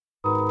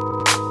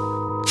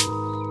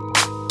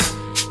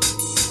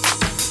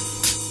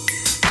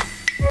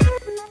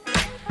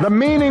the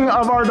meaning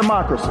of our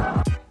democracy.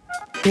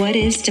 What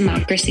is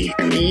democracy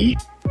for me?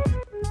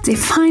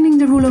 Defining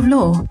the rule of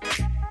law.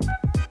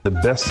 The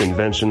best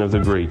invention of the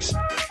Greeks.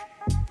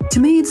 To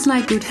me, it's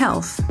like good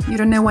health. You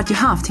don't know what you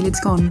have till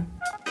it's gone.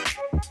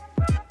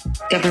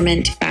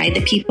 Government by the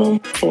people,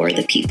 for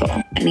the people.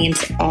 That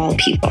means all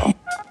people.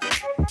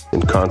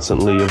 And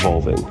constantly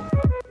evolving.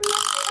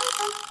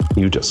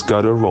 You just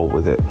gotta roll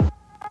with it.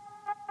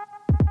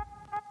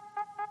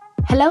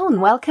 Hello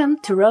and welcome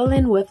to Roll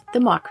In with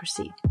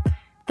Democracy,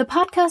 the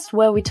podcast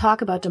where we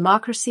talk about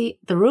democracy,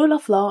 the rule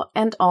of law,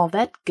 and all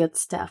that good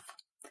stuff.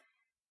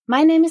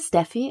 My name is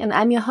Steffi, and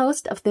I'm your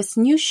host of this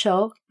new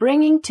show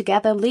bringing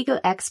together legal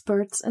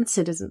experts and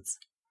citizens.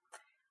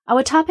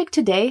 Our topic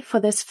today for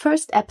this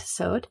first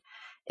episode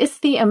is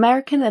the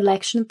American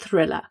election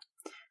thriller,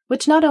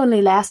 which not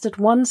only lasted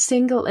one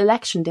single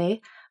election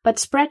day, but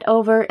spread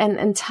over an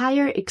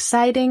entire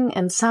exciting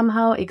and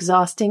somehow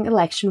exhausting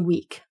election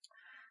week.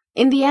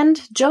 In the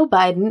end, Joe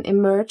Biden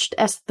emerged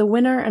as the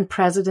winner and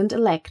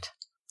president-elect.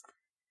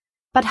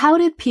 But how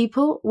did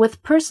people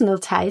with personal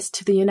ties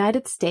to the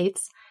United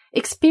States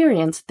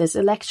experience this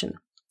election?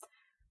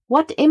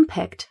 What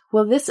impact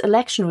will this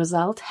election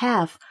result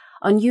have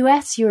on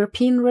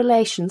US-European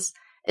relations,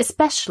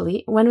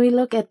 especially when we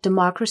look at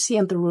democracy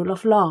and the rule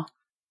of law?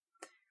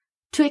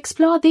 To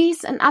explore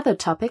these and other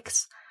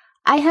topics,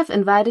 I have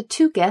invited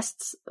two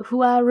guests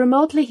who are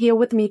remotely here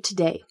with me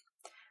today.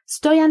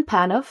 Stoyan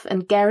Panov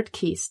and Garrett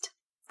Keast.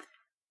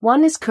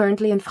 One is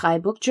currently in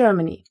Freiburg,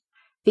 Germany,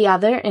 the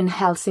other in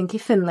Helsinki,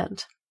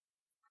 Finland.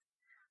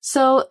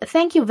 So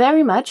thank you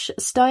very much,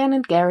 Stoyan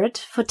and Garrett,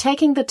 for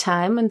taking the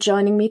time and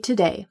joining me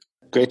today.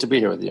 Great to be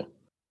here with you.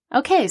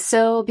 Okay,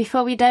 so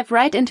before we dive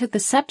right into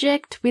the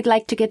subject, we'd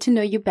like to get to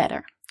know you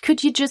better.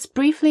 Could you just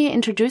briefly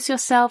introduce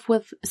yourself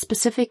with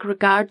specific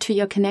regard to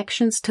your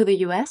connections to the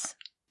US?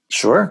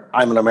 Sure.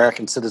 I'm an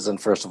American citizen,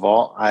 first of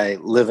all. I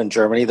live in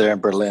Germany, there in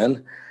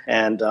Berlin.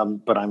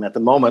 But I'm at the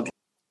moment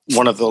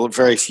one of the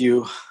very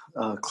few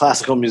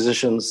classical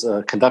musicians,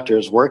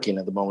 conductors working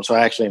at the moment. So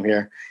I actually am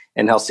here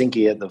in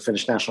Helsinki at the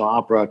Finnish National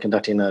Opera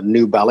conducting a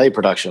new ballet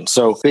production.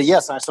 So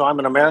I'm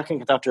an American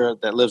conductor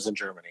that lives in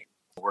Germany,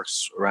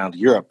 works around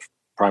Europe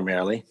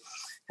primarily.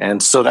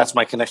 And so that's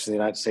my connection to the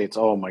United States.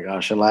 Oh my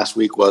gosh. And last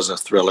week was a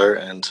thriller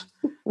and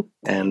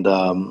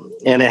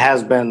it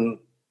has been,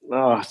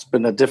 it's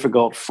been a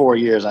difficult 4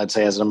 years, I'd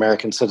say, as an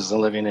American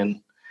citizen living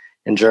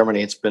in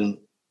Germany. It's been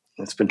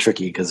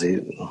tricky because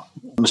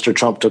Mr.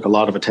 Trump took a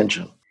lot of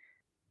attention.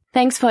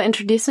 Thanks for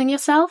introducing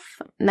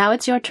yourself. Now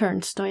it's your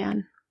turn,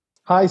 Stoyan.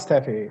 Hi,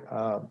 Steffi.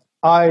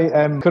 I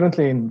am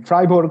currently in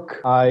Freiburg.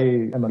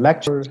 I am a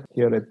lecturer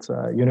here at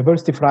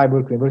University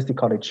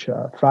College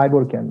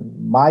Freiburg,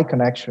 and my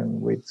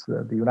connection with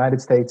the United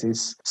States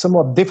is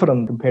somewhat different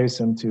in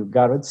comparison to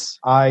Garrett's.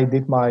 I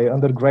did my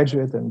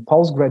undergraduate and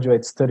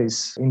postgraduate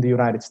studies in the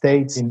United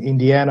States, in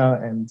Indiana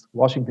and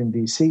Washington,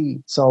 D.C.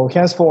 So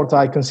henceforth,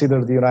 I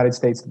consider the United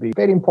States to be a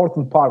very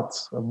important part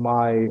of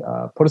my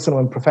personal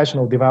and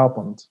professional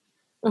development.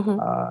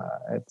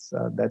 At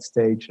that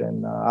stage.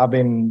 And I've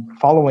been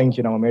following,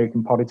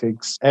 American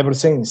politics ever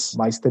since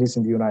my studies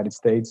in the United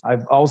States.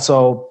 I've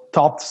also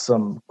taught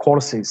some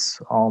courses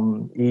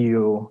on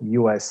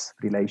EU-US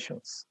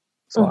relations.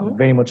 So I'm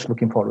very much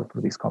looking forward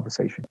to this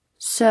conversation.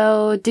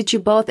 So did you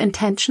both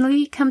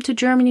intentionally come to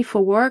Germany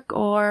for work,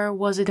 or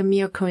was it a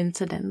mere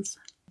coincidence?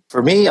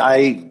 For me,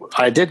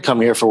 I did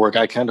come here for work.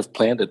 I kind of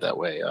planned it that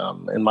way.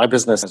 In my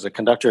business as a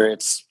conductor,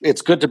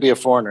 it's good to be a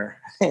foreigner.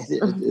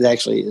 It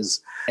actually is.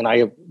 And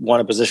I won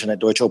a position at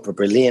Deutsche Oper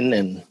Berlin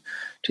in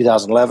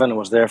 2011 and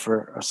was there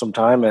for some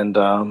time. And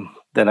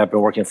then I've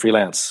been working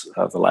freelance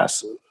the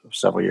last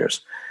several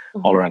years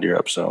all around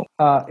Europe. So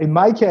in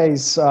my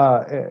case,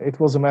 it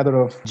was a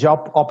matter of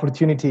job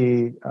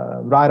opportunity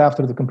right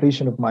after the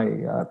completion of my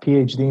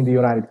PhD in the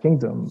United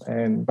Kingdom.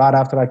 And right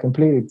after I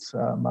completed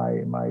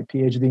my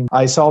PhD,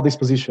 I saw this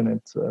position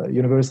at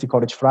University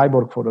College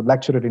Freiburg for a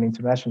lecturer in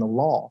international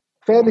law.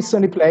 Fairly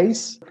sunny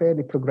place,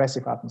 fairly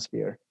progressive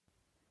atmosphere.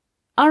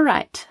 All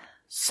right.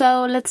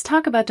 So let's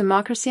talk about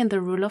democracy and the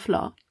rule of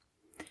law.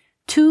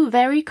 Two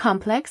very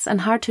complex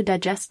and hard to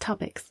digest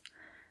topics.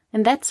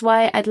 And that's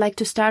why I'd like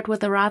to start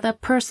with a rather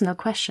personal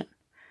question.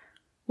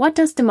 What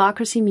does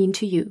democracy mean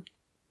to you?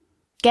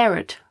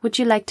 Garrett, would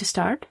you like to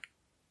start?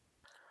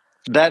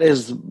 That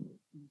is,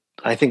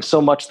 I think,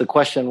 so much the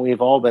question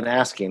we've all been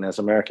asking as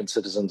American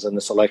citizens in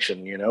this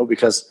election,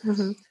 because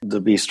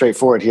to be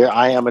straightforward here,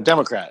 I am a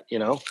Democrat,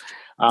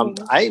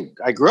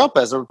 I grew up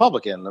as a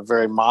Republican, a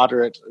very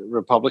moderate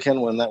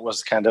Republican when that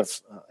was kind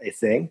of a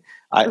thing.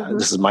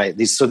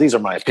 These are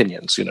my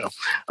opinions,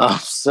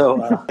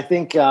 I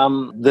think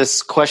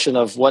this question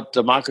of what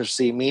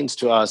democracy means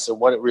to us and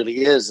what it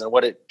really is and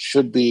what it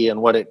should be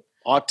and what it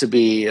ought to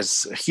be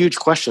is a huge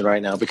question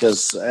right now,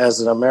 because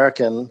as an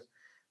American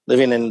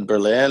living in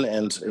Berlin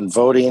and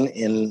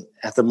voting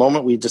at the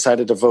moment, we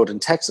decided to vote in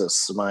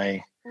Texas.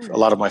 A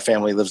lot of my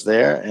family lives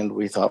there, and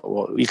we thought,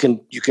 well, you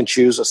can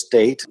choose a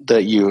state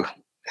that you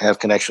have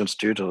connections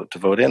to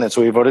vote in. And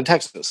so we vote in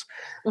Texas.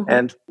 Mm-hmm.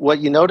 And what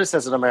you notice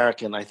as an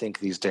American, I think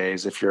these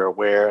days, if you're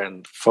aware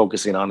and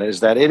focusing on it, is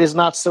that it is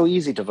not so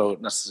easy to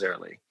vote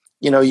necessarily.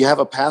 You have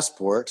a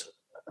passport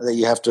that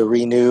you have to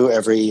renew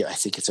every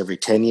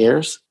 10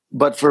 years.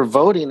 But for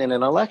voting in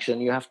an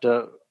election, you have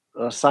to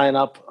sign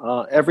up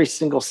every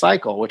single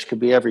cycle, which could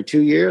be every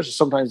 2 years, or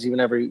sometimes even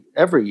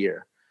every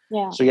year.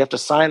 Yeah. So you have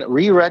to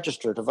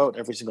re-register to vote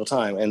every single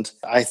time. And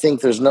I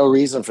think there's no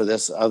reason for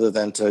this other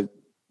than to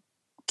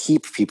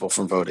keep people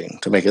from voting,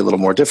 to make it a little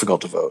more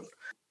difficult to vote.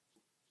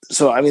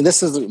 So, I mean,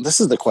 this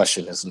is the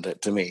question, isn't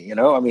it, to me?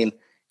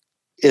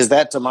 Is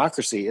that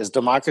democracy? Is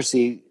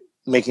democracy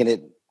making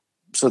it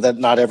so that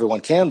not everyone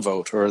can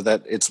vote, or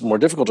that it's more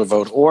difficult to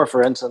vote? Or,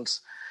 for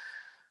instance,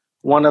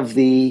 one of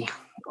the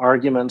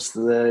arguments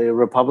the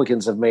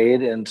Republicans have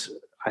made, and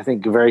I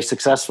think very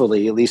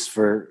successfully, at least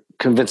for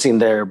convincing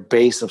their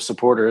base of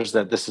supporters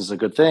that this is a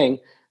good thing,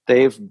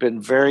 they've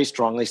been very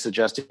strongly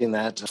suggesting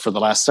that for the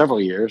last several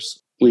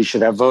years, we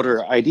should have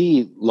voter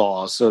ID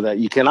laws so that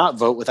you cannot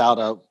vote without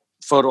a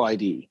photo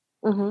ID.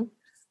 Mm-hmm.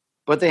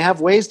 But they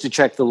have ways to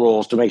check the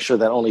rules to make sure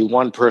that only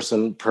one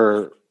person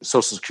per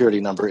social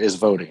security number is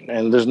voting.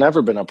 And there's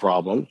never been a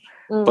problem.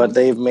 Mm-hmm. But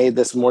they've made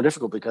this more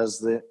difficult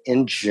because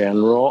in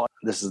general,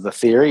 this is the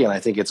theory, and I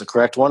think it's a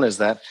correct one, is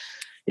that,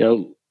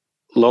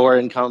 lower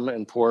income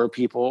and poorer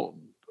people,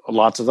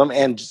 lots of them,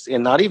 and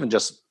not even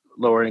just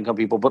lower income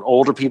people, but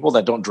older people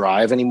that don't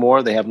drive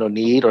anymore, they have no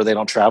need, or they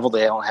don't travel,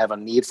 they don't have a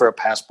need for a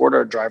passport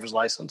or a driver's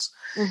license,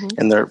 mm-hmm.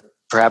 and they're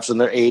perhaps in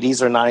their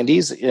 80s or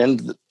 90s,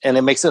 and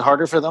it makes it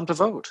harder for them to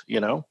vote,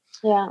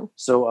 Yeah.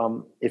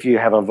 So if you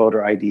have a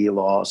voter ID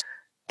law,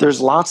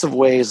 there's lots of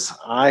ways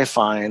I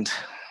find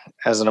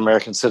as an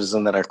American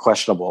citizen that are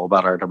questionable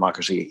about our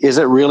democracy. Is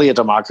it really a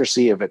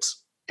democracy if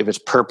it's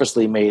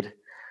purposely made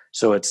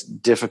so it's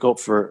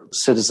difficult for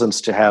citizens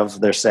to have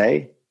their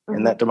say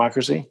in that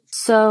democracy?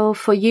 So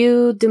for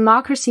you,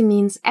 democracy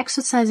means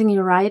exercising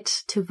your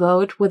right to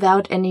vote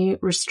without any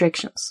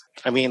restrictions.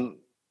 I mean,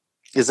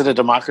 is it a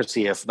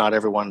democracy if not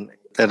everyone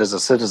that is a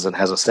citizen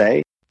has a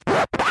say?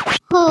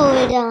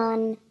 Hold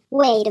on.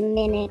 Wait a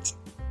minute.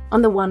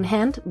 On the one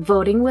hand,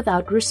 voting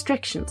without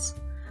restrictions.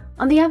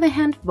 On the other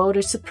hand,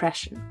 voter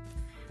suppression.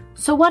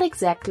 So what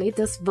exactly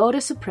does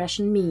voter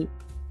suppression mean?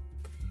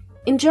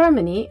 In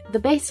Germany, the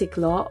Basic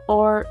Law,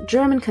 or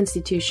German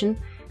Constitution,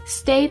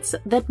 states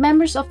that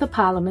members of the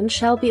parliament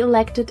shall be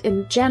elected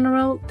in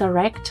general,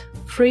 direct,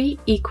 free,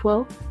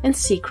 equal, and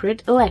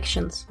secret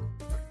elections.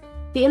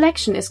 The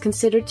election is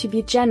considered to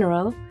be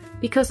general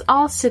because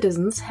all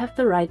citizens have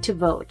the right to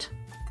vote.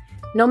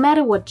 No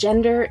matter what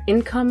gender,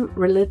 income,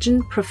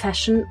 religion,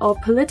 profession, or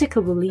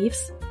political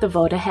beliefs the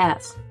voter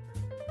has.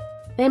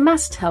 They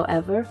must,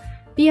 however,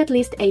 be at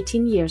least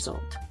 18 years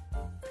old.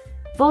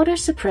 Voter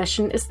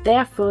suppression is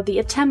therefore the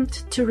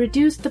attempt to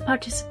reduce the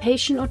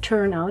participation or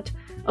turnout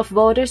of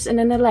voters in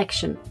an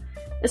election,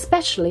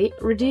 especially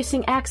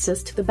reducing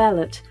access to the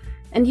ballot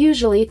and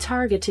usually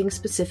targeting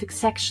specific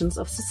sections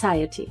of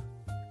society.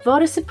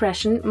 Voter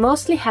suppression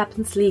mostly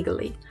happens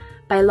legally,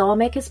 by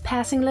lawmakers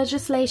passing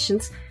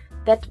legislations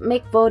that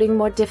make voting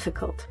more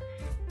difficult.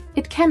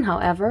 It can,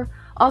 however,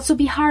 also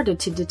be harder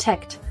to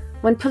detect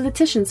when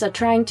politicians are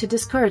trying to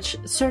discourage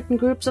certain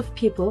groups of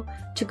people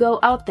to go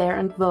out there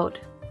and vote.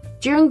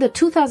 During the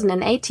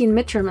 2018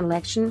 midterm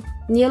election,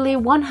 nearly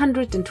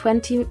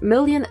 120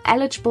 million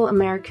eligible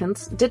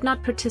Americans did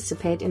not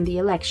participate in the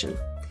election.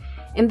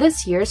 In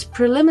this year's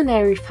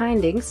preliminary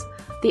findings,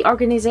 the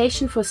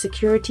Organization for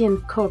Security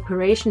and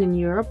Cooperation in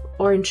Europe,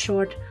 or in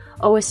short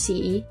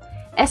OSCE,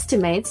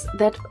 estimates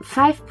that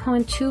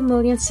 5.2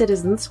 million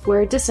citizens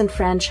were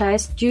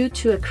disenfranchised due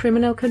to a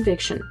criminal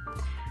conviction,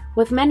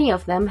 with many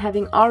of them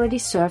having already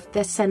served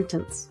their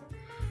sentence.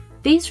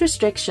 These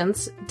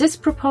restrictions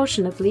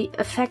disproportionately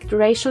affect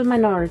racial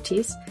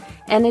minorities,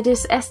 and it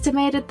is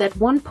estimated that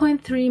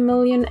 1.3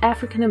 million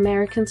African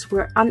Americans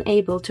were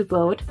unable to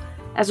vote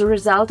as a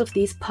result of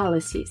these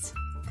policies.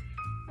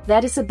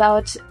 That is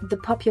about the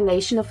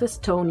population of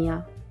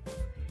Estonia.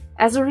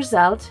 As a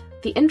result,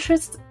 the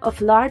interests of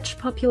large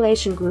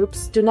population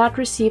groups do not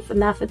receive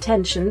enough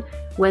attention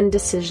when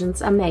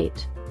decisions are made.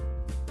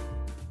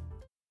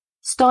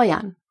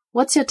 Stoyan,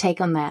 what's your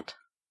take on that?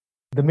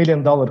 The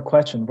million-dollar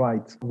question,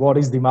 right? What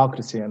is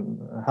democracy and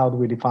how do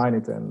we define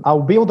it? And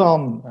I'll build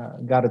on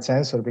Garrett's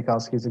answer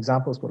because his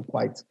examples were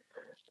quite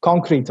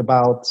concrete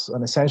about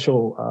an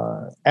essential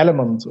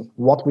element of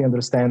what we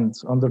understand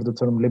under the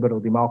term liberal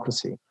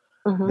democracy.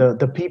 Mm-hmm.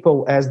 The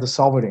people as the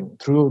sovereign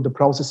through the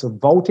process of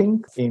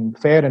voting in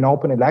fair and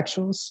open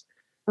elections.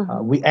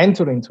 Mm-hmm. We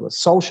enter into a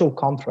social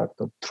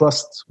contract of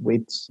trust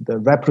with the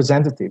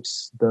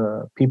representatives,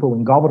 the people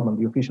in government,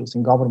 the officials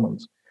in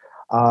government,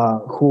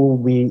 who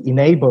we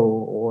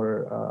enable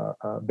or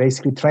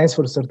basically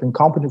transfer certain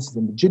competencies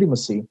and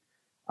legitimacy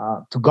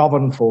to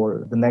govern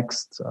for the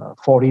next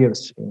 4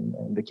 years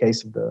in the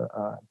case of the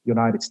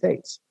United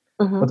States.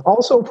 Mm-hmm. But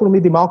also for me,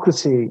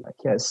 democracy, I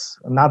guess,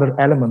 another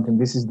element,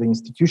 and this is the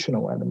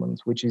institutional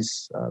element, which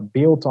is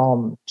built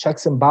on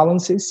checks and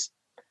balances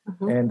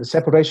and the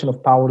separation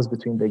of powers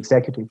between the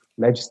executive,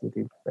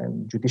 legislative,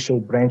 and judicial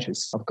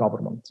branches of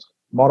government.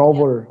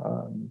 Moreover,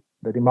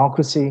 the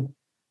democracy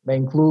may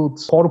include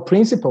core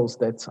principles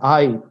that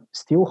I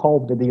still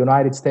hope that the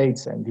United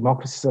States and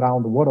democracies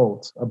around the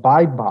world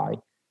abide by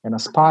and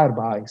aspire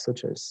by,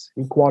 such as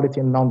equality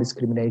and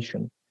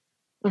non-discrimination,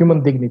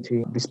 human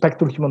dignity, respect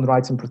for human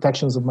rights and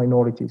protections of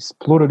minorities,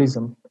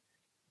 pluralism,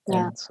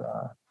 and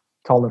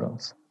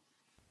tolerance.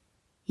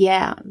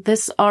 Yeah,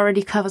 this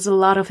already covers a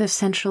lot of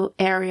essential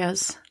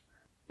areas.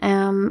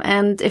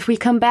 And if we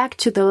come back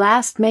to the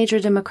last major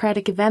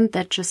democratic event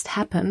that just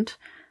happened,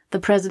 the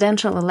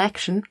presidential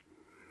election,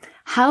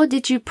 how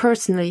did you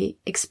personally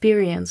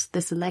experience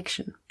this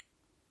election?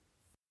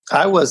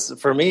 I've been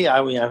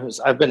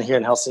here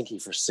in Helsinki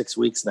for 6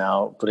 weeks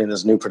now, putting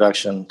this new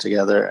production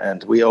together,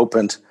 and we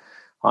opened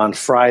on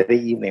Friday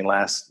evening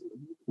last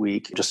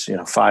week, just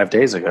 5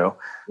 days ago,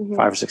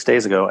 5 or 6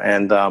 days ago,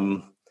 and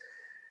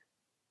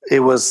it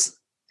was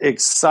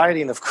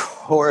exciting. Of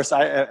course,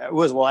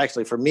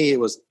 for me, it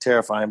was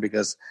terrifying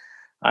because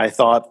I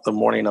thought the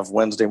morning of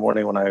Wednesday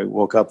morning when I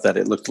woke up that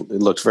it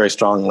looked very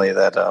strongly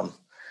that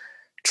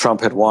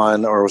Trump had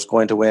won or was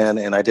going to win,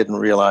 and I didn't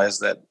realize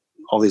that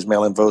all these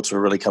mail-in votes were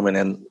really coming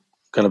in,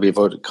 going to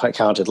be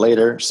counted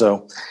later.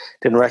 So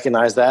didn't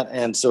recognize that.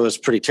 And so it was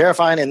pretty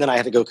terrifying. And then I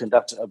had to go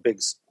conduct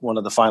one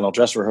of the final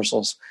dress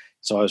rehearsals.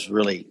 So I was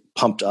really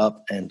pumped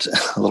up and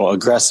a little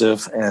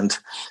aggressive and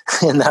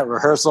in that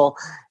rehearsal.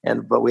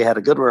 But we had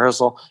a good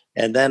rehearsal.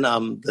 And then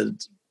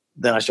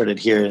then I started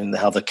hearing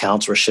how the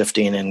counts were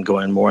shifting and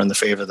going more in the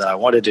favor that I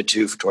wanted it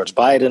to towards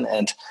Biden.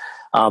 And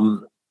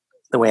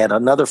then we had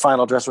another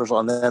final dress rehearsal,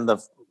 and then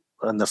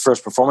the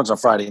first performance on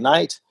Friday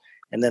night.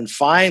 And then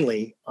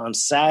finally, on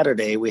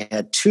Saturday, we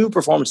had 2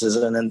 performances.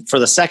 And then for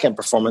the second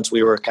performance,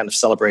 we were kind of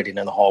celebrating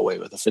in the hallway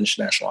with the Finnish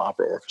National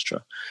Opera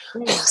Orchestra.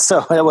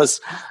 So it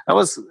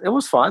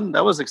was fun.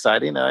 That was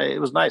exciting.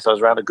 It was nice. I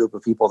was around a group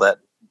of people that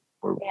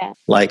were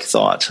like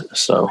thought.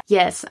 So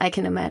yes, I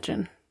can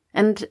imagine.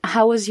 And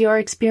how was your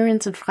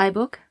experience in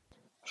Freiburg?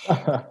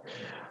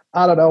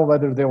 I don't know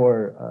whether there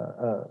were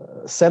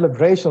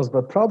celebrations,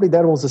 but probably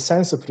there was a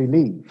sense of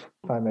relief,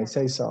 if I may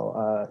say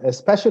so,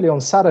 especially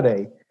on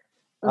Saturday.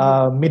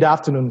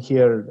 Mid-afternoon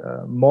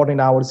here,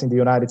 morning hours in the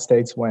United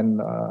States, when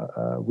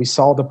we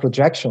saw the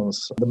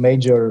projections, the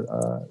major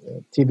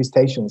TV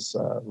stations,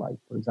 like,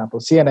 for example,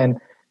 CNN,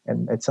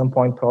 and at some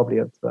point probably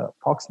at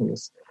Fox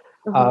News.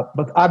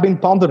 But I've been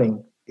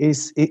pondering,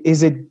 is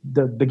it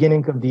the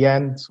beginning of the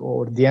end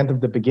or the end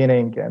of the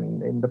beginning?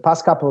 And in the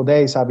past couple of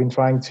days, I've been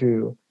trying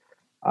to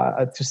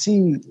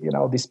see,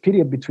 this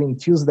period between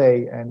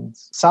Tuesday and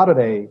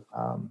Saturday,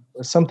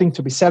 something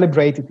to be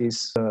celebrated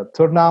is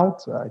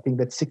turnout. I think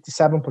that's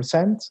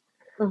 67%.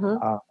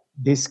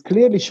 This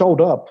clearly showed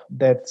up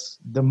that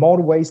the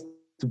more ways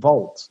to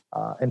vote,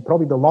 and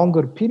probably the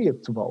longer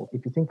period to vote,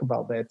 if you think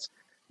about that,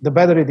 the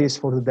better it is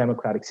for the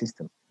democratic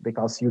system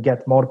because you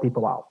get more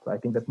people out. I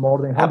think that more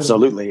than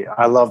absolutely,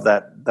 I love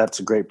that. That's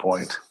a great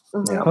point.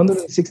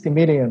 160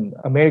 million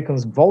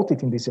Americans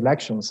voted in these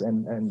elections,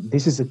 and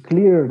this is a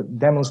clear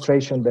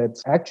demonstration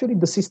that actually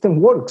the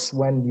system works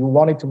when you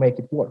want it to make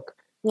it work.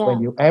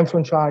 When you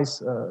enfranchise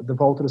the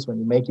voters, when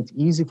you make it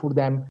easy for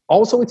them.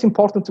 Also, it's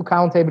important to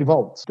count every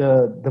vote.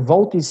 The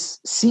vote is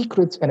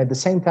secret and at the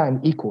same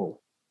time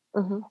equal.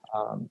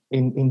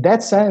 In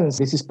that sense,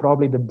 this is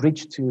probably the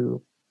bridge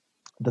to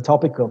the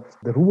topic of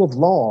the rule of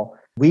law.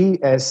 We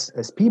as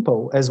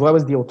people, as well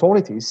as the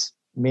authorities,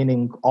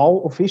 meaning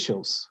all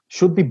officials,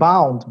 should be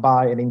bound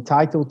by and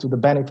entitled to the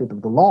benefit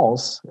of the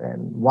laws.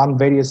 And one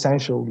very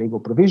essential legal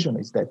provision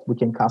is that we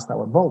can cast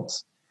our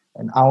votes,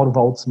 and our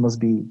votes must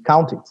be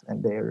counted,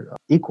 and they're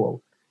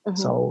equal.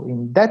 So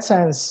in that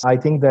sense, I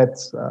think that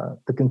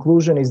the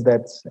conclusion is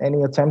that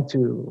any attempt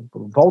to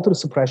voter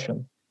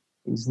suppression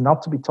is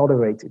not to be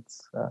tolerated,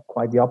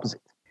 quite the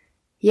opposite.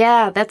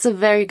 Yeah, that's a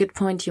very good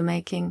point you're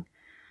making.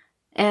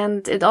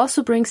 And it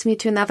also brings me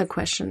to another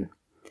question.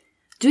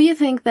 Do you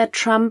think that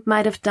Trump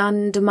might have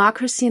done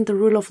democracy and the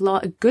rule of law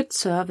a good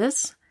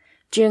service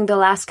during the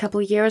last couple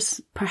of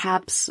years,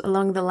 perhaps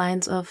along the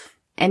lines of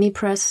any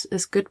press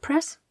is good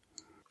press?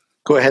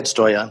 Go ahead,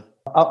 Stoyan.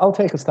 I'll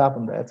take a stab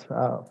on that.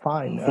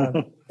 Fine.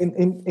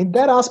 In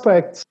that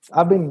aspect,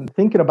 I've been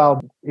thinking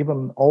about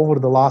even over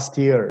the last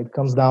year. It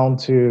comes down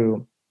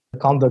to the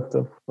conduct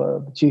of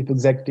the chief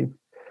executive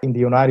in the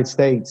United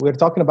States. We're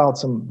talking about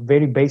some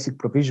very basic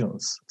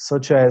provisions,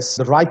 such as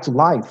the right to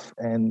life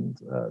and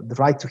the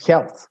right to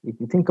health. If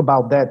you think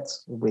about that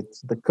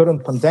with the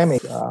current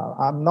pandemic,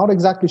 I'm not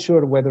exactly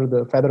sure whether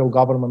the federal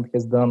government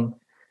has done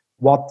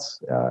what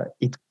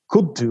it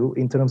could do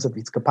in terms of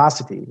its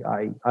capacity.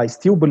 I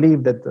still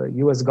believe that the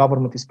U.S.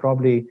 government is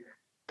probably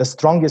the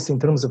strongest in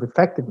terms of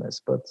effectiveness,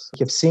 but we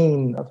have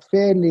seen a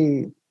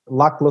fairly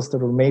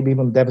lackluster or maybe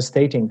even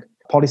devastating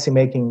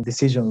policy-making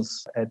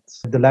decisions at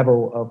the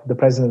level of the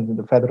president and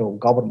the federal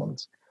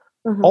government.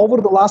 Over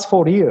the last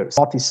 4 years,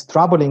 what is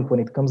troubling when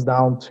it comes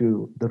down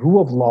to the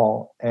rule of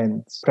law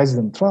and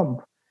President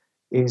Trump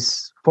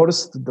is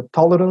first the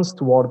tolerance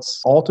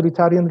towards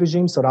authoritarian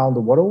regimes around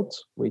the world,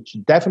 which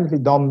definitely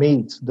don't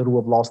meet the rule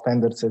of law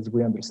standards as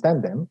we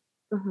understand them.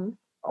 Mm-hmm.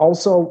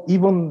 Also,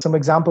 even some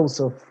examples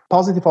of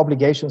positive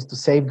obligations to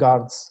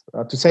safeguard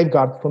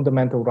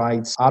fundamental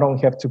rights. I don't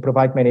have to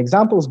provide many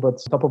examples, but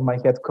top of my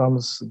head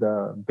comes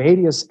the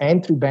various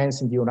entry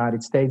bans in the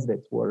United States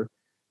that were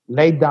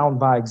laid down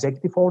by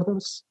executive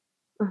orders,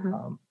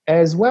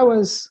 as well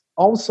as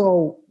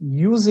also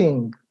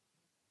using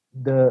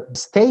the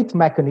state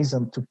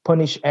mechanism to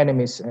punish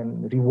enemies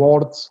and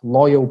reward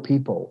loyal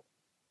people,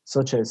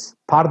 such as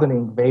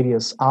pardoning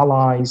various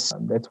allies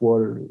that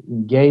were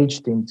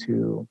engaged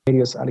into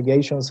various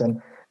allegations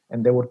and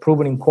they were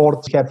proven in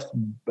court to have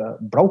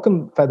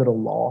broken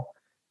federal law.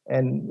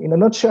 And in a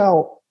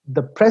nutshell,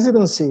 the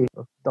presidency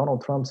of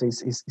Donald Trump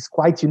is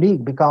quite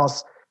unique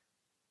because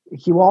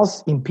he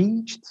was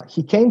impeached.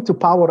 He came to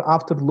power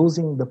after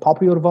losing the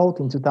popular vote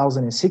in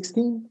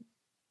 2016,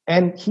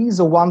 and he's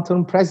a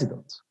one-term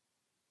president.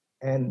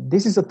 And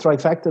this is a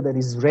trifecta that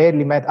is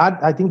rarely met.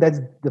 I think that's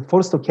the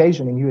first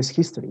occasion in U.S.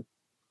 history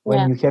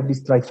when you have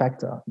this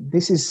trifecta.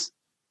 This is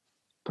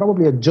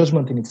probably a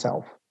judgment in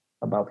itself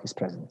about his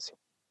presidency.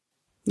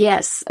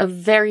 Yes, a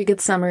very good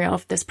summary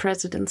of this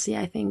presidency,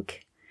 I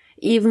think.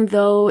 Even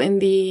though in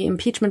the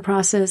impeachment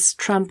process,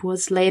 Trump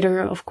was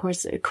later, of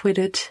course,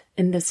 acquitted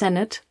in the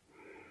Senate.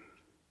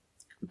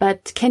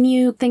 But can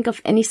you think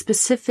of any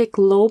specific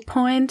low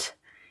point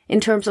in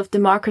terms of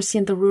democracy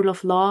and the rule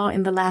of law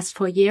in the last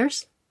 4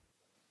 years?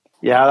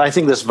 Yeah, I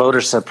think this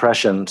voter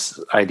suppression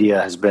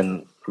idea has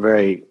been a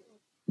very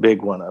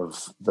big one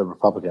of the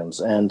Republicans,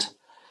 and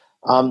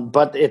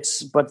but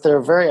they're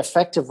very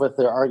effective with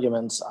their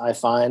arguments, I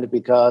find,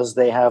 because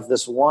they have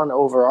this one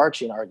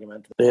overarching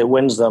argument that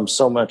wins them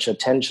so much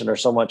attention or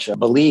so much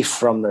belief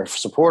from their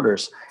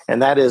supporters,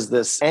 and that is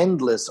this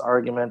endless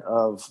argument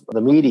of the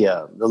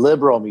media, the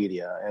liberal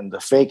media, and the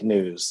fake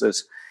news.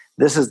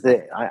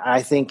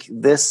 I think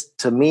this,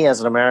 to me as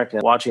an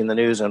American, watching the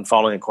news and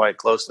following it quite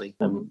closely,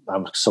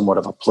 I'm somewhat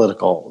of a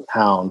political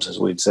hound, as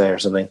we'd say, or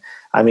something.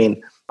 I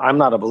mean, I'm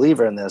not a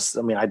believer in this.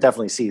 I mean, I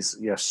definitely see,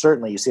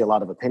 certainly you see a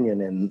lot of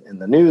opinion in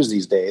the news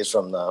these days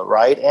from the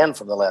right and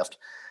from the left.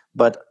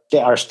 But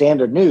our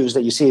standard news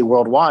that you see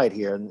worldwide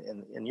here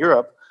in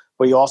Europe,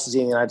 but you also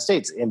see in the United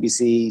States,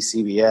 NBC,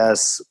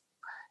 CBS,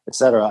 et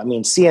cetera. I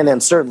mean,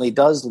 CNN certainly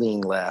does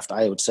lean left,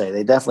 I would say.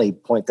 They definitely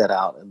point that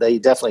out. They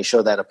definitely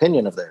show that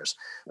opinion of theirs.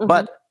 Mm-hmm.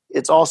 But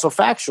it's also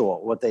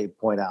factual, what they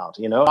point out.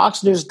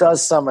 Fox News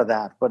does some of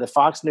that. But if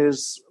Fox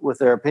News, with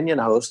their opinion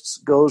hosts,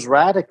 goes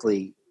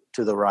radically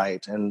to the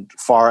right and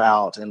far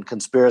out and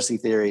conspiracy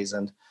theories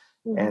and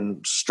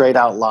straight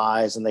out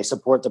lies, and they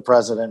support the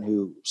president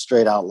who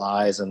straight out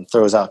lies and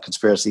throws out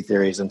conspiracy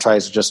theories and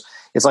tries to just,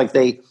 it's like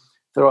they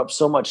throw up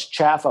so much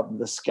chaff up in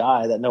the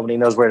sky that nobody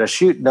knows where to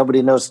shoot.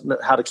 Nobody knows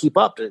how to keep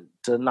up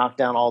to knock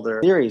down all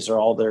their theories or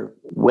all their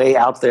way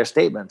out their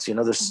statements.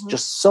 There's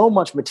just so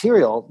much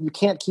material, you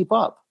can't keep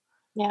up.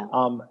 Yeah.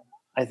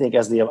 I think,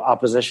 as the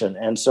opposition.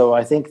 And so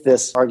I think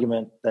this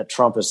argument that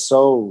Trump has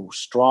so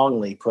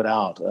strongly put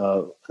out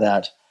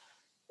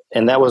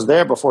and that was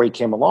there before he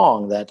came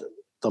along, that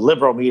the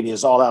liberal media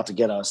is all out to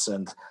get us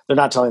and they're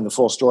not telling the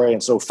full story.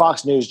 And so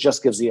Fox News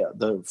just gives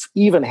the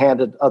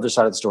even-handed other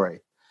side of the story.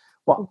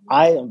 Well,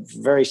 I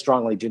very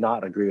strongly do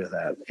not agree with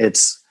that.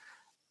 It's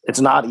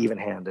not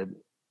even-handed.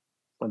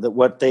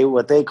 What they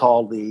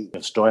call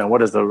Stoyan,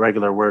 what is the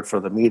regular word for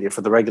the media,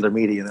 for the regular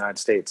media in the United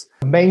States?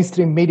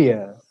 Mainstream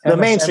media. The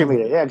mainstream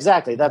media. Yeah,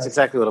 exactly. That's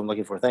exactly what I'm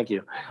looking for. Thank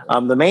you.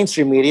 The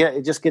mainstream media,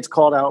 it just gets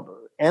called out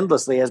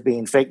endlessly as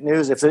being fake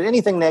news. If there's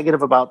anything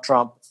negative about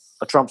Trump,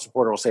 a Trump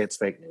supporter will say it's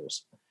fake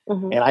news.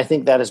 Mm-hmm. And I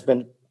think that has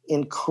been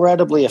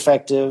incredibly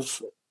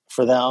effective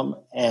for them.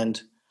 And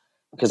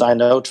because I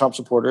know Trump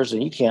supporters,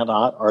 and you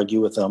cannot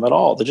argue with them at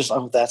all. They're just,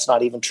 that's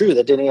not even true.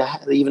 That didn't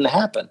even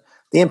happen.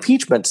 The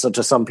impeachment,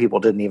 to some people,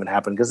 didn't even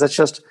happen because that's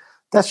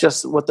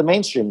just what the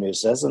mainstream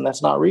news says, and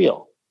that's not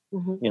real.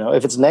 Mm-hmm.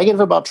 If it's negative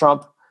about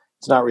Trump,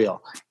 it's not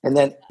real. And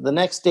then the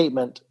next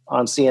statement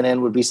on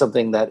CNN would be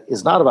something that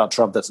is not about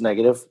Trump that's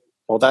negative.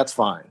 Well, that's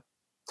fine.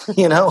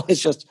 It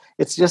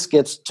just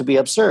gets to be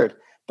absurd.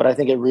 But I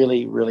think it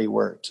really, really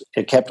worked.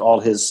 It kept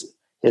all his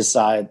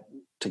side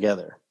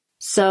together.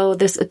 So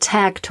this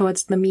attack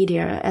towards the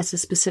media as a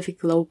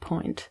specific low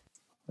point.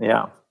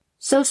 Yeah.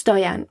 So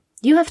Stoyan,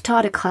 you have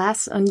taught a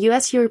class on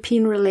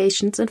U.S.-European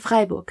relations in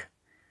Freiburg.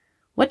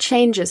 What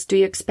changes do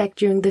you expect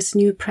during this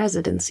new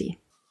presidency?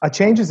 A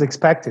change is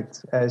expected,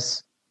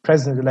 as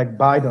President-elect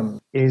Biden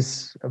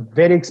is a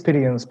very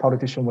experienced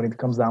politician when it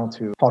comes down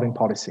to foreign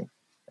policy.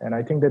 And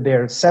I think that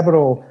there are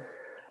several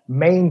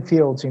main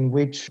fields in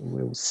which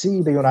we'll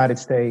see the United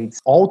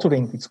States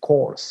altering its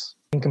course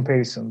in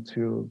comparison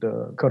to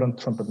the current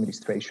Trump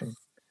administration.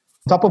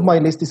 Top of my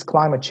list is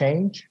climate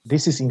change.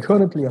 This is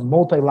inherently a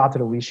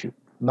multilateral issue.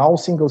 No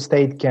single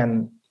state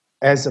can,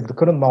 as of the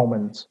current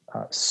moment,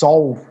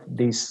 solve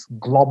this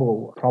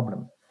global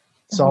problem.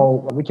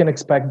 So we can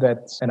expect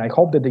that, and I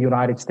hope that the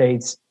United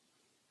States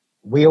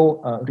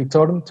will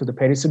return to the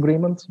Paris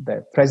Agreement,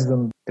 that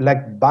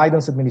President-elect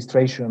Biden's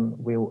administration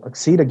will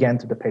accede again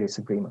to the Paris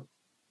Agreement.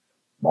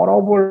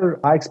 Moreover,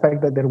 I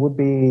expect that there would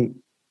be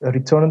a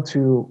return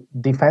to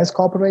defense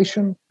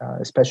cooperation,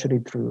 especially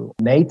through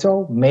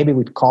NATO, maybe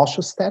with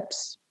cautious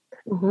steps.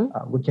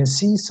 We can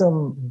see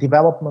some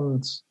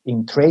developments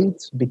in trade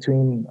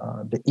between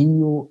the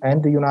EU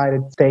and the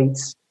United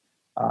States.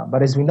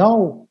 But as we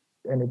know,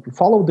 and if you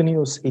follow the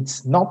news,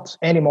 it's not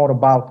anymore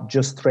about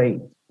just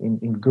trade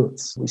in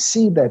goods. We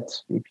see that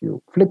if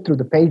you flip through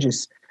the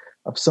pages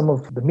of some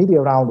of the media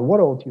around the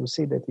world, you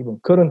see that even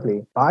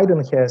currently,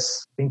 Biden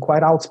has been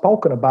quite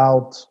outspoken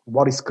about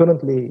what is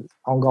currently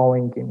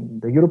ongoing in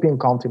the European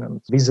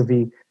continent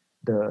vis-a-vis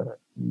the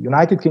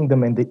United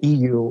Kingdom and the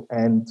EU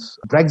and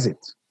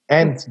Brexit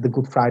and the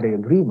Good Friday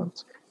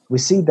Agreement. We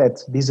see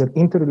that these are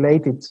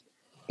interrelated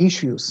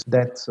issues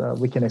that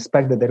we can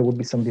expect that there would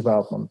be some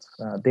development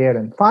there.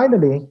 And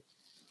finally,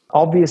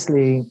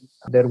 obviously,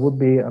 there would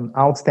be an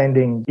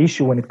outstanding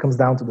issue when it comes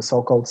down to the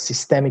so-called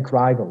systemic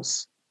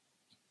rivals.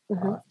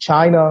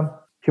 China,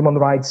 human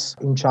rights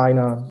in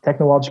China,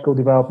 technological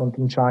development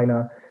in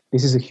China.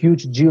 This is a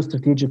huge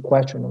geostrategic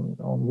question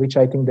on which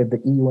I think that the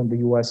EU and the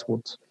US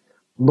would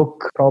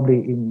look probably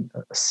in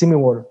a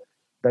similar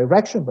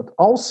direction. But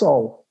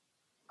also,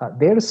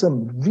 there are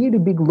some really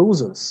big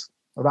losers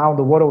around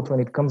the world when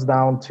it comes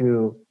down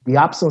to the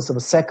absence of a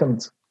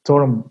second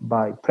term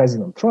by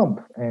President Trump.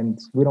 And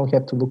we don't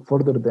have to look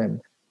further than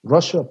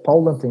Russia,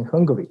 Poland, and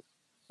Hungary.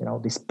 You know,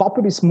 these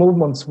populist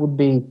movements would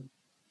be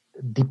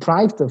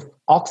deprived of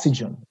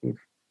oxygen, if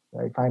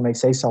I may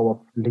say so, of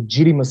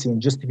legitimacy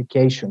and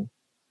justification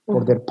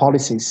for their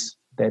policies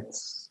that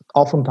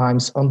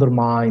oftentimes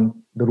undermine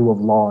the rule of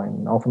law.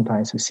 And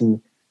oftentimes we see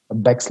a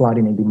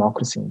backsliding in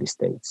democracy in these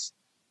states.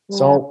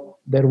 So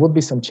there would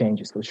be some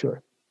changes for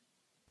sure.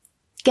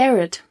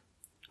 Garrett,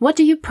 what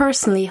do you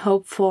personally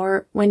hope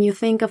for when you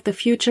think of the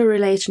future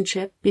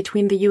relationship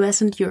between the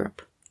US and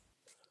Europe?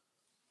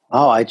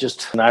 Oh,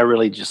 I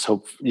really just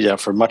hope,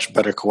 for much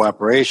better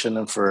cooperation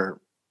and for,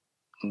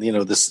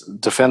 this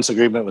defense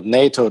agreement with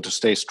NATO to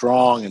stay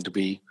strong and to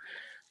be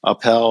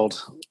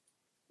upheld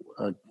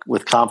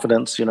with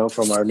confidence,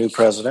 from our new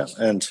president.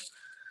 And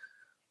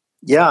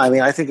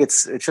I think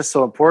it's just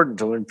so important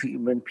to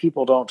when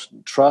people don't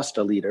trust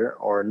a leader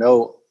or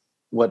know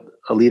what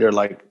a leader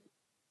like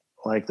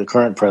the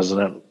current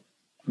president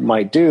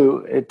might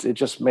do, it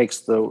just makes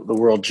the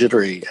world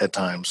jittery at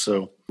times.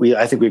 So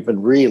I think we've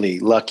been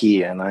really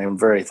lucky, and I am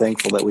very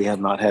thankful that we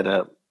have not had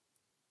a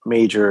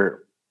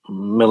major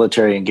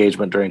military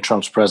engagement during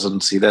Trump's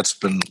presidency.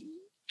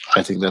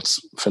 I think that's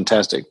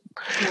fantastic.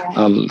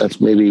 That's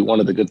maybe one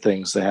of the good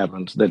things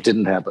that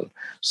didn't happen.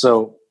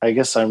 So I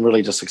guess I'm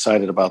really just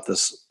excited about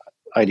this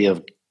idea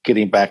of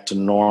getting back to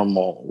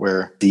normal,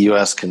 where the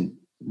U.S. can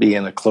be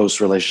in a close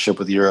relationship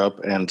with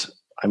Europe. And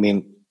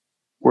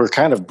we're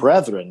kind of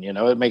brethren,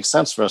 it makes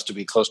sense for us to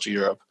be close to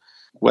Europe,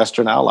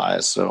 Western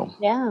allies. So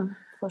yeah,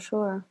 for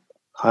sure.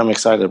 I'm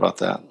excited about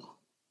that.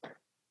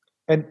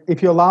 And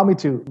if you allow me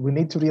to, we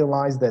need to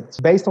realize that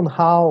based on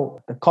how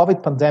the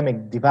COVID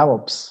pandemic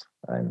develops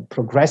and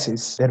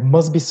progresses, there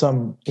must be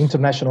some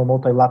international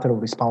multilateral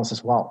response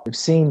as well. We've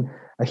seen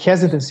a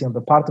hesitancy on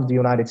the part of the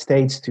United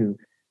States to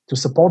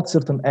support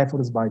certain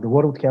efforts by the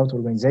World Health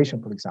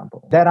Organization, for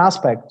example. That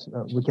aspect,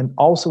 we can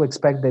also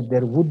expect that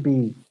there would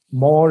be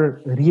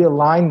more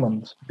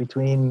realignment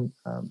between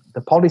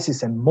the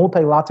policies and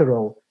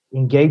multilateral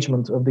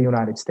engagement of the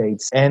United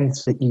States and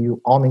the EU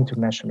on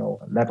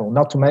international level.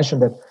 Not to mention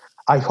that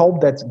I hope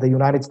that the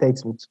United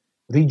States would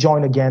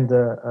rejoin again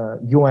the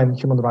UN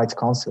Human Rights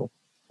Council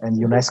and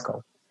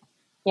UNESCO.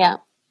 Yeah.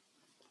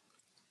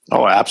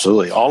 Oh,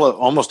 absolutely.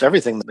 Almost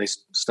everything that they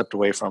stepped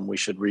away from, we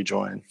should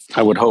rejoin.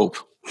 I would hope.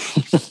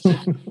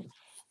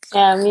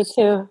 Yeah, me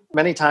too.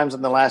 Many times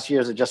in the last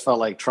years, it just felt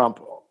like Trump,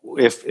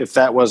 if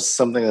that was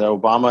something that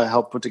Obama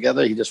helped put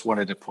together, he just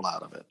wanted to pull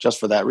out of it. Just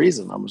for that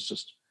reason,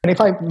 And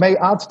if I may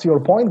add to your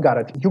point,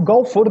 Garrett, you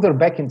go further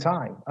back in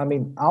time.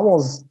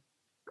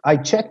 I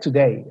checked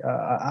today.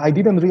 I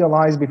didn't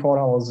realize before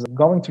I was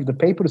going through the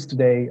papers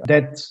today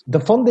that the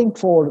funding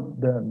for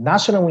the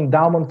National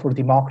Endowment for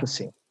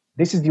Democracy,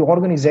 this is the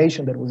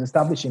organization that was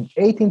established in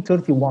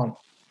 1831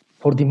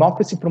 for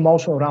democracy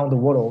promotion around the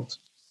world,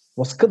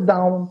 was cut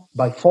down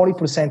by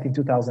 40% in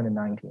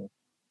 2019.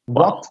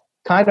 Wow. What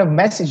kind of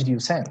message do you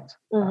send,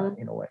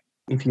 in a way,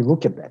 if you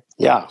look at that?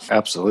 Yeah,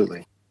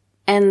 absolutely.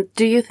 And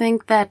do you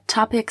think that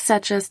topics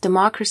such as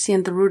democracy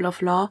and the rule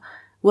of law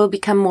will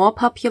become more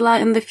popular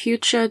in the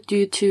future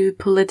due to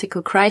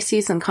political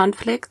crises and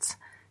conflicts?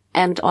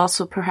 And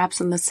also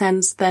perhaps in the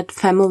sense that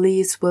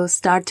families will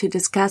start to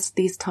discuss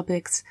these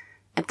topics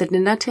at the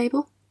dinner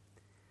table?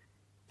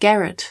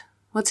 Garrett,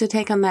 what's your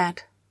take on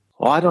that?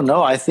 Well, I don't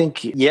know. I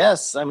think,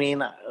 yes.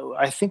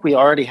 I think we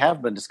already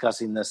have been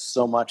discussing this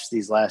so much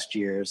these last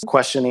years.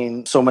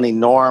 Questioning so many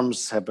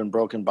norms have been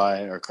broken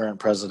by our current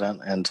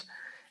president.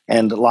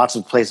 and lots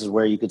of places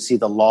where you could see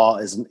the law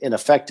is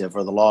ineffective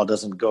or the law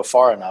doesn't go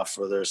far enough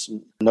or there's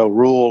no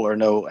rule or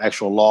no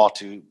actual law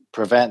to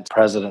prevent the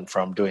president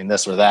from doing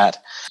this or that.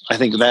 I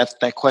think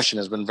that question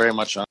has been very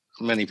much on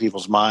many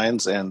people's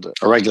minds and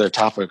a regular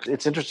topic.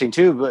 It's interesting,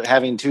 too, but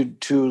having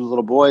two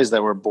little boys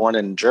that were born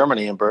in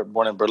Germany and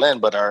born in Berlin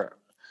but are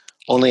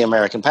only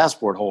American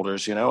passport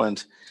holders,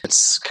 and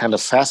it's kind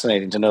of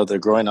fascinating to know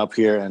they're growing up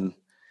here and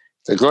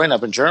they're growing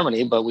up in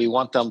Germany, but we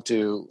want them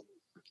to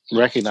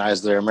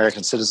recognize their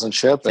American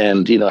citizenship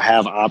and,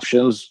 have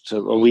options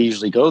we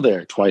usually go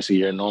there twice a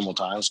year in normal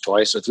times,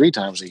 twice or three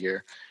times a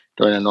year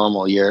during a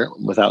normal year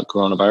without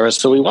coronavirus.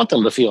 So we want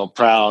them to feel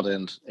proud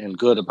and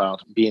good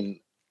about being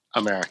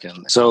American.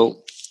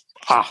 So,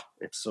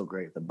 it's so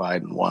great that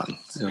Biden won.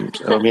 And,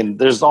 I mean,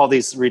 there's all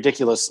these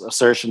ridiculous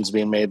assertions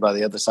being made by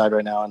the other side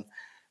right now,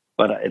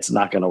 but it's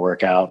not going to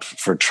work out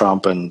for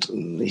Trump. And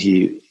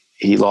he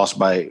lost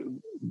by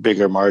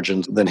bigger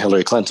margins than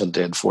Hillary Clinton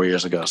did 4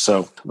 years ago.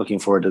 So looking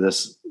forward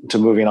to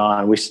moving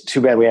on. Too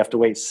bad we have to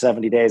wait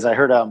 70 days. I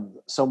heard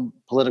some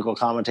political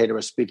commentator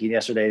was speaking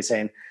yesterday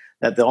saying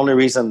that the only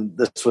reason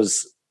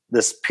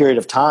this period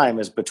of time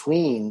is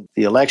between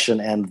the election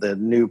and the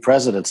new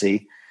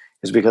presidency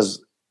is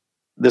because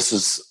this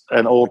is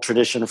an old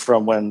tradition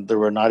from when there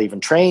were not even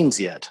trains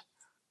yet.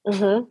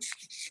 Mm-hmm.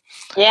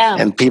 Yeah.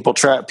 And people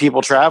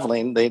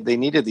traveling, they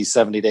needed these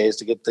 70 days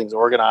to get things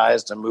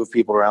organized and move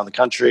people around the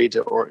country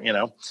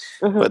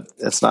but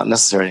it's not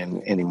necessary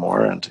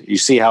anymore. And you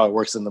see how it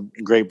works in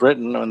Great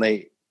Britain when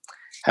they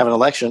have an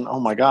election. Oh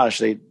my gosh,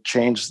 they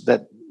changed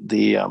that.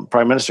 The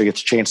prime minister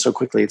gets changed so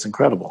quickly. It's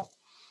incredible.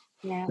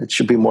 Yeah. It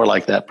should be more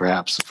like that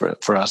perhaps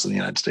for us in the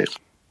United States.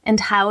 And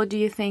how do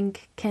you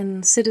think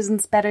can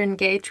citizens better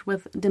engage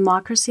with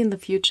democracy in the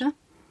future?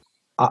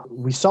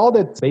 We saw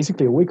that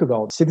basically a week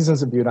ago,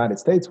 citizens of the United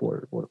States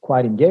were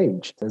quite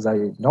engaged. As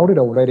I noted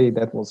already,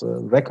 that was a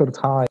record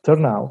high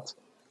turnout,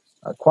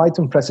 quite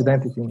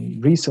unprecedented in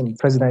recent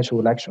presidential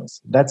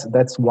elections.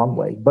 That's one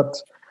way. But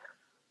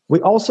we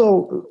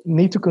also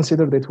need to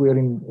consider that we're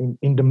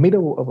in the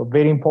middle of a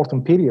very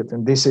important period,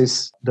 and this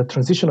is the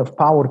transition of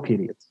power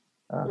period.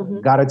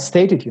 Garrett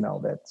stated,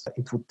 that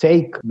it would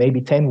take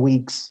maybe 10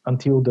 weeks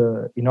until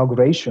the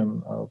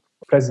inauguration of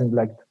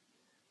President-elect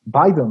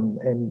Biden.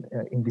 And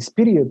in this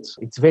period,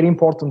 it's very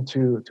important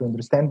to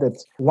understand that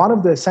one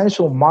of the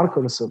essential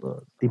markers of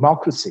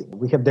democracy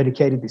we have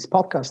dedicated this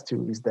podcast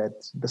to is that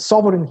the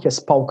sovereign has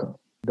spoken.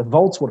 The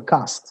votes were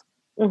cast.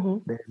 Mm-hmm.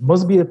 There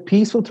must be a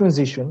peaceful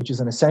transition, which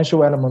is an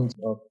essential element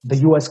of the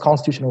U.S.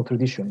 constitutional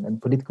tradition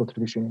and political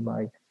tradition, in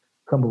my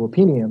humble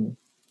opinion.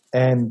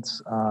 And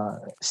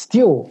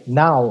still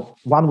now,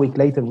 1 week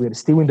later, we are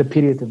still in the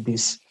period of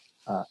this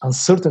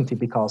uncertainty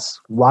because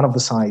one of the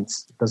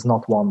sides does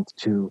not want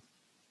to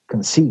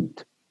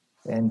concede.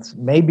 And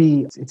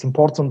maybe it's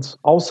important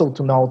also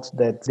to note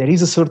that there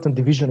is a certain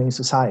division in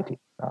society.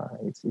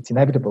 It's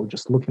inevitable,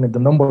 just looking at the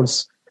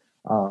numbers,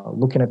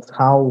 looking at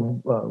how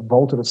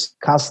voters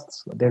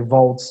cast their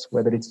votes,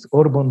 whether it's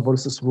urban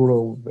versus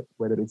rural,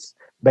 whether it's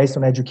based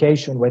on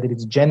education, whether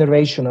it's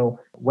generational,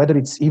 whether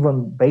it's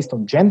even based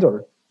on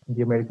gender in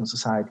the American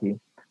society.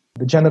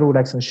 The general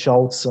election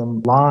showed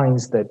some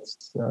lines that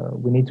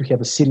we need to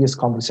have a serious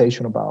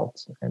conversation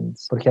about, and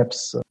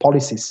perhaps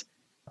policies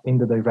in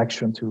the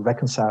direction to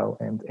reconcile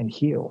and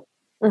heal.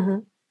 Mm-hmm.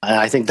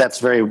 I think that's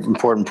a very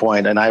important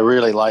point. And I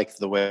really like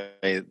the way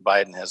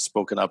Biden has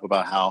spoken up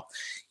about how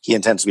he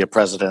intends to be a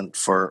president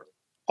for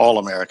all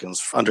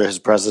Americans. Under his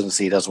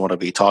presidency, he doesn't want to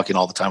be talking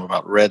all the time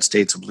about red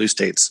states and blue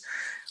states,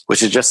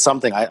 which is just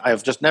something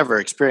I've just never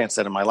experienced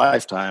that in my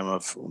lifetime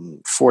of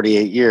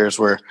 48 years,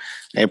 where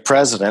a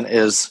president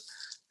is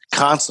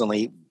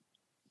constantly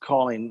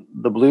calling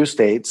the blue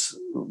states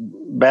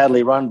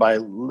badly run by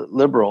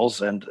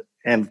liberals and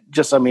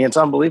just, it's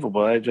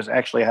unbelievable. Just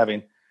actually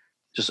having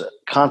just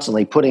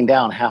constantly putting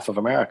down half of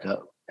America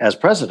as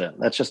president.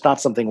 That's just not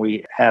something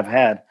we have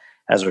had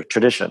as a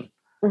tradition.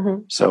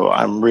 Mm-hmm. So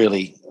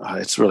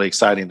it's really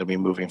exciting to be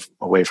moving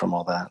away from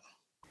all that.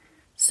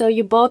 So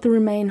you both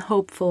remain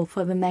hopeful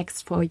for the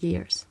next 4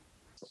 years?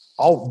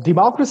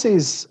 Democracy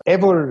is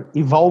ever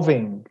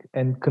evolving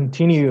and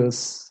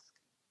continuous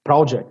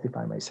project, if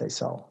I may say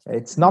so.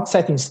 It's not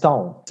set in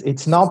stone.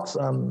 It's not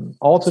an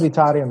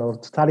authoritarian or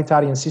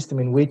totalitarian system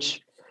in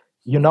which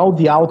you know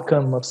the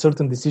outcome of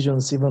certain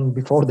decisions even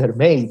before they're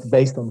made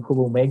based on who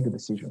will make the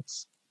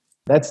decisions.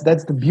 That's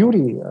the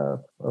beauty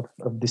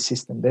of this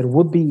system. There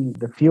would be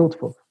the field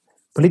for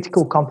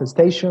political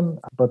contestation,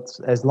 but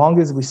as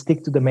long as we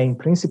stick to the main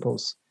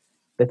principles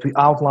that we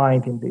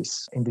outlined in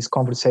this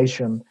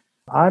conversation,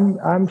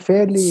 I'm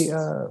fairly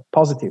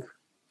positive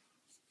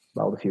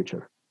about the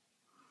future.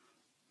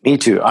 Me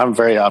too. I'm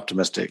very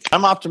optimistic.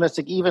 I'm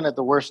optimistic even at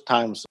the worst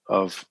times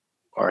of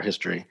our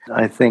history.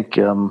 I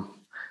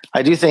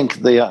do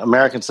think the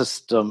American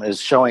system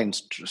is showing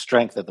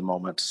strength at the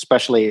moment,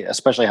 especially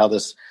how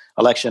this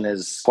election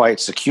is quite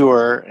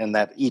secure and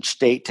that each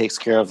state takes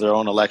care of their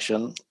own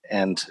election,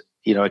 and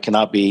it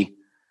cannot be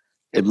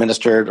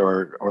administered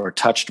or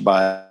touched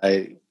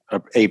by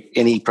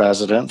any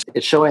president.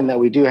 It's showing that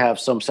we do have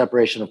some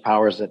separation of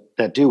powers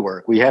that do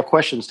work. We have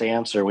questions to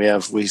answer.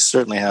 We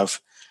certainly have,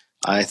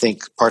 I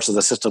think, parts of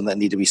the system that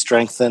need to be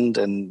strengthened,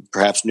 and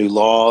perhaps new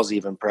laws,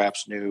 even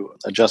perhaps new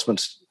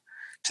adjustments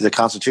to the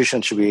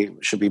Constitution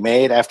should be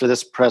made after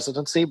this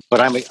presidency. But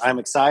I'm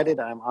excited.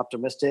 I'm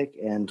optimistic,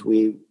 and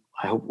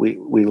I hope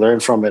we learn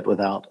from it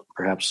without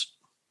perhaps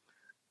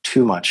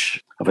too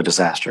much of a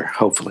disaster.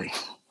 Hopefully.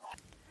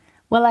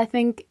 Well, I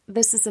think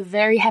this is a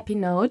very happy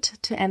note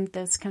to end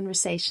this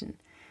conversation.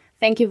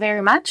 Thank you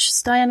very much,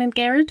 Stoyan and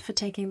Garrett, for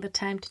taking the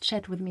time to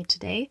chat with me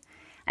today.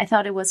 I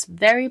thought it was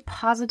very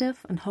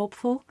positive and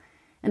hopeful,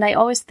 and I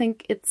always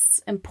think it's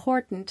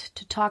important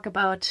to talk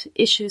about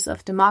issues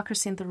of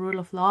democracy and the rule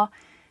of law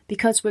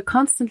because we're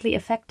constantly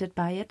affected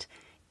by it,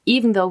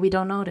 even though we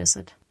don't notice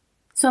it.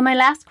 So my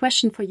last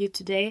question for you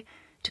today,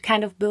 to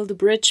kind of build a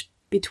bridge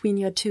between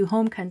your two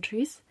home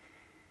countries,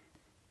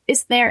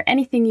 is there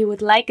anything you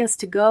would like us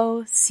to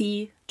go,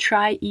 see,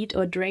 try, eat,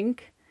 or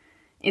drink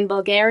in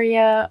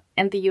Bulgaria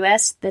and the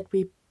US that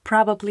we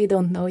probably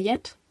don't know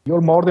yet?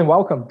 You're more than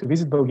welcome to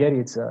visit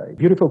Bulgaria. It's a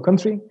beautiful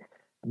country.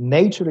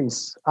 Nature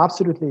is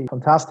absolutely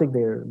fantastic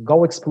there.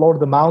 Go explore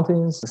the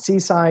mountains, the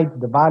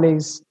seaside, the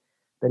valleys.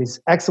 There is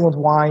excellent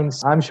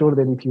wines. I'm sure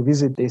that if you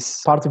visit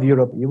this part of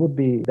Europe, you would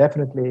be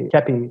definitely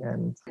happy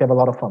and have a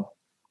lot of fun,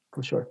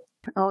 for sure.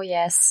 Oh,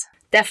 yes.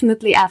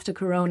 Definitely after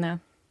Corona.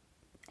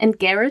 And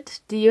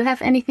Garrett, do you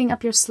have anything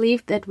up your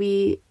sleeve that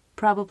we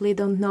probably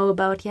don't know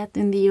about yet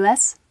in the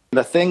US?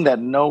 The thing that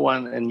no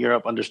one in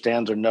Europe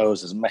understands or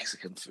knows is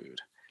Mexican food.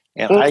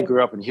 And I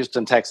grew up in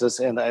Houston, Texas,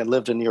 and I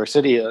lived in New York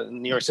City.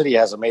 New York City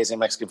has amazing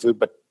Mexican food,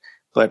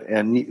 but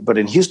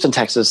in Houston,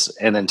 Texas,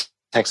 and in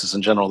Texas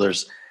in general,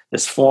 there's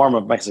this form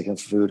of Mexican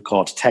food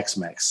called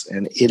Tex-Mex,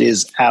 and it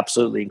is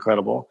absolutely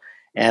incredible.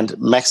 And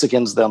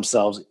Mexicans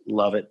themselves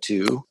love it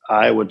too.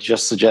 I would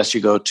just suggest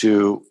you go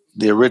to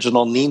the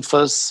original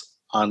Ninfa's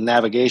on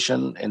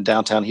Navigation in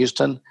downtown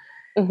Houston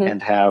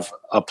and have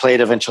a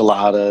plate of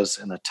enchiladas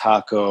and a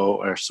taco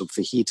or some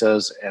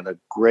fajitas and a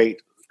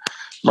great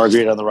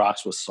margarita on the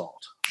rocks with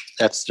salt.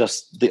 That's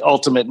just the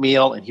ultimate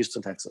meal in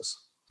Houston, Texas.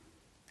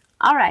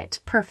 All right,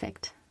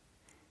 perfect.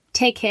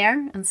 Take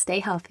care and stay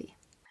healthy.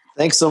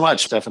 Thanks so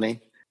much, Stephanie.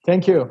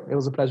 Thank you. It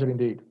was a pleasure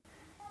indeed.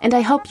 And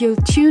I hope you'll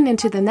tune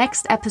into the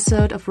next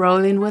episode of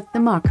Rollin' with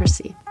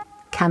Democracy,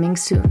 coming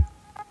soon.